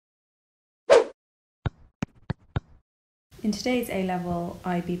In today's A-level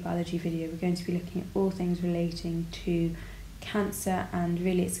IB biology video, we're going to be looking at all things relating to cancer, and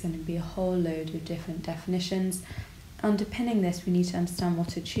really it's going to be a whole load of different definitions. Underpinning this, we need to understand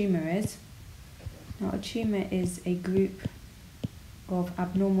what a tumour is. Now, a tumour is a group of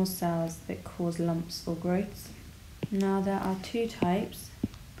abnormal cells that cause lumps or growths. Now, there are two types,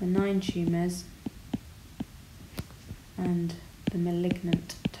 benign tumours and the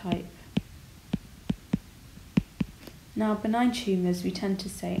malignant type. Now, benign tumours, we tend to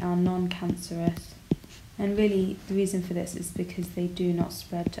say, are non-cancerous, and really the reason for this is because they do not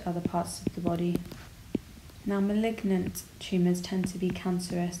spread to other parts of the body. Now, malignant tumours tend to be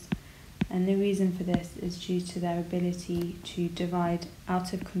cancerous, and the reason for this is due to their ability to divide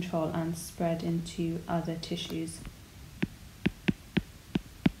out of control and spread into other tissues.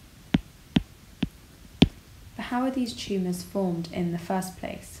 But how are these tumours formed in the first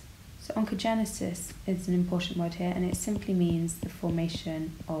place? So oncogenesis is an important word here, and it simply means the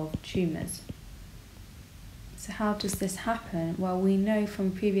formation of tumours. So how does this happen? Well, we know from a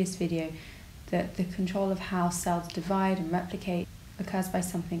previous video that the control of how cells divide and replicate occurs by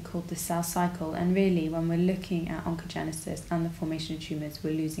something called the cell cycle, and really when we're looking at oncogenesis and the formation of tumours,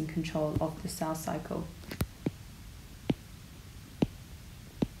 we're losing control of the cell cycle.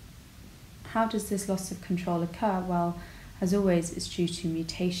 How does this loss of control occur? Well, as always, it's due to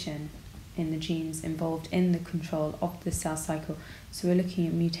mutation in the genes involved in the control of the cell cycle. So we're looking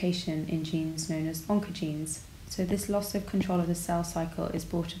at mutation in genes known as oncogenes. So this loss of control of the cell cycle is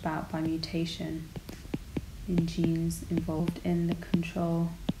brought about by mutation in genes involved in the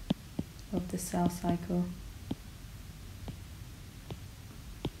control of the cell cycle.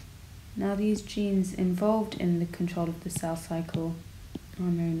 Now, these genes involved in the control of the cell cycle are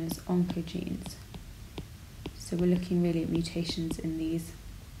known as oncogenes. So we're looking really at mutations in these.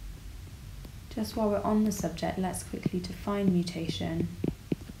 Just while we're on the subject, let's quickly define mutation.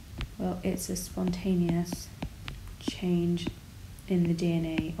 Well, it's a spontaneous change in the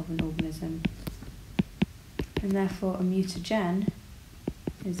DNA of an organism. And therefore, a mutagen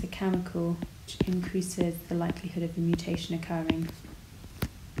is a chemical which increases the likelihood of a mutation occurring.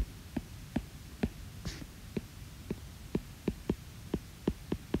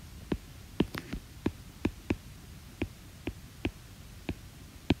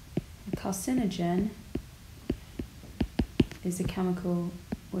 Carcinogen is a chemical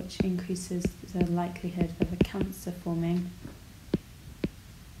which increases the likelihood of a cancer forming.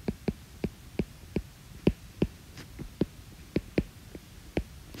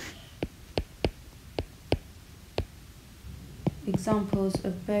 Examples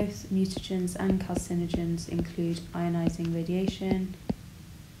of both mutagens and carcinogens include ionizing radiation,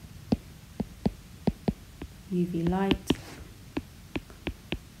 UV light,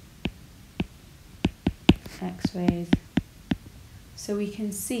 X-rays. So we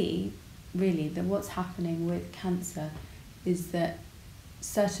can see really that what's happening with cancer is that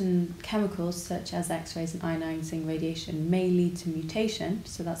certain chemicals such as X-rays and ionizing radiation may lead to mutation,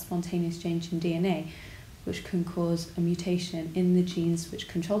 so that's spontaneous change in DNA, which can cause a mutation in the genes which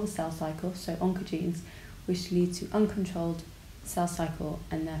control the cell cycle, so oncogenes, which lead to uncontrolled cell cycle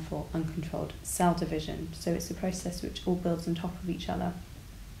and therefore uncontrolled cell division. So it's a process which all builds on top of each other.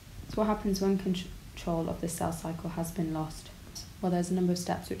 So what happens when control of the cell cycle has been lost? Well, there's a number of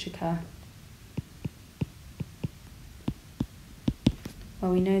steps which occur.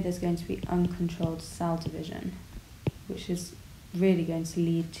 Well, we know there's going to be uncontrolled cell division, which is really going to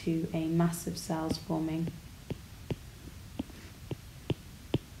lead to a mass of cells forming.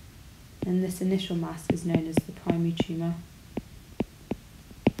 And this initial mass is known as the primary tumour.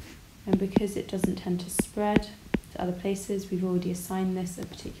 And because it doesn't tend to spread to other places, we've already assigned this a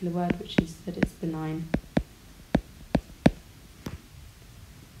particular word, which is that it's benign.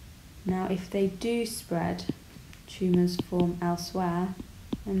 Now, if they do spread, tumours form elsewhere,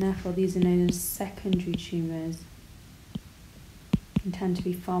 and therefore these are known as secondary tumours and tend to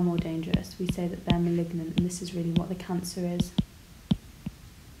be far more dangerous. We say that they're malignant, and this is really what the cancer is.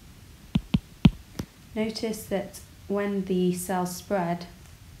 Notice that when the cells spread,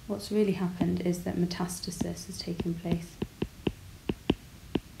 what's really happened is that metastasis has taken place.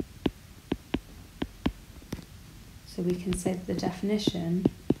 So we can say that the definition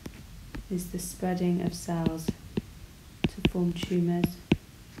is the spreading of cells to form tumours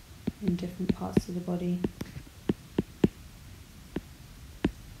in different parts of the body.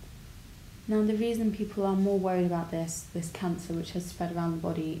 Now, the reason people are more worried about this cancer which has spread around the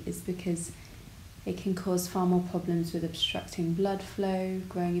body is because it can cause far more problems with obstructing blood flow,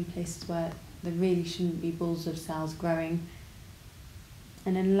 growing in places where there really shouldn't be balls of cells growing.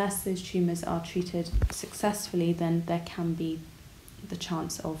 And unless those tumours are treated successfully, then there can be the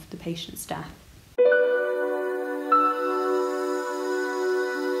chance of the patient's death.